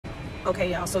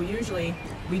Okay, y'all, so usually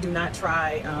we do not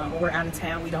try, when we're out of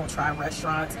town, we don't try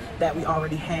restaurants that we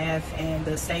already have in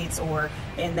the States or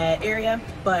in that area,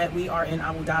 but we are in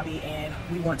Abu Dhabi and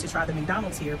we want to try the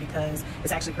McDonald's here because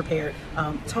it's actually prepared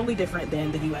totally different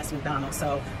than the US McDonald's.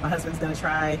 So my husband's gonna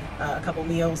try a couple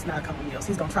meals, not a couple meals,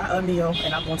 he's gonna try a meal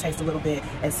and I'm gonna taste a little bit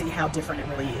and see how different it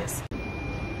really is.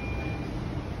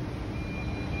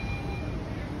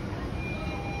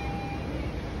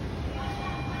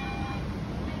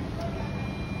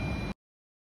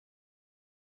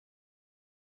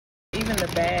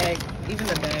 Even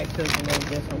the bag feels a little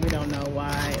different. We don't know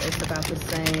why. It's about the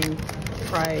same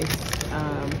price,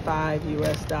 $5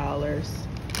 US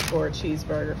for a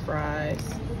cheeseburger, fries.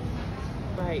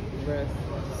 Right,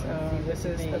 so this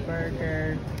is the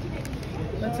burger.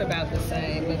 Looks about the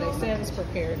same, but they said it's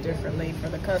prepared differently for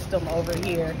the custom over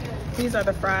here. These are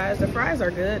the fries. The fries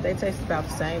are good. They taste about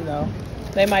the same though.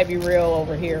 They might be real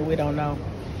over here. We don't know.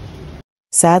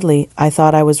 Sadly, I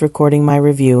thought I was recording my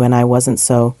review and I wasn't,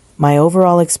 so my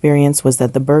overall experience was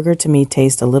that the burger to me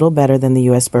tasted a little better than the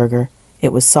US burger.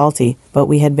 It was salty, but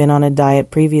we had been on a diet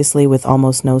previously with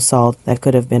almost no salt. That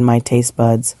could have been my taste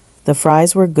buds. The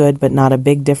fries were good, but not a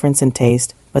big difference in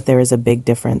taste, but there is a big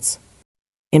difference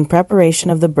in preparation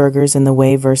of the burgers in the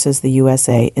way versus the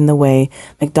USA. In the way,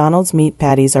 McDonald's meat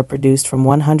patties are produced from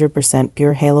 100%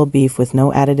 pure Halo beef with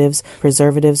no additives,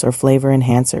 preservatives, or flavor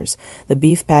enhancers. The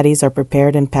beef patties are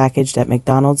prepared and packaged at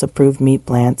McDonald's approved meat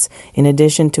plants, in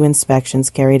addition to inspections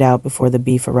carried out before the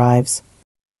beef arrives.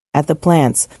 At the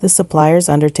plants, the suppliers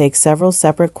undertake several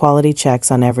separate quality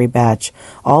checks on every batch.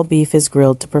 All beef is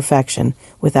grilled to perfection,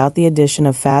 without the addition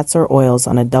of fats or oils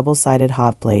on a double-sided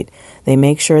hot plate. They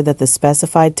make sure that the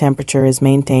specified temperature is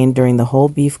maintained during the whole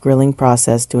beef grilling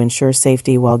process to ensure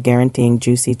safety while guaranteeing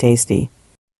juicy tasty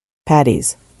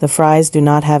patties. The fries do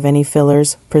not have any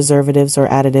fillers, preservatives, or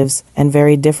additives, and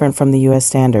very different from the U.S.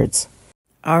 standards.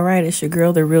 Alright, it's your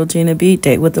girl, the real Gina B.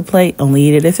 Date with the plate. Only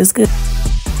eat it if it's good.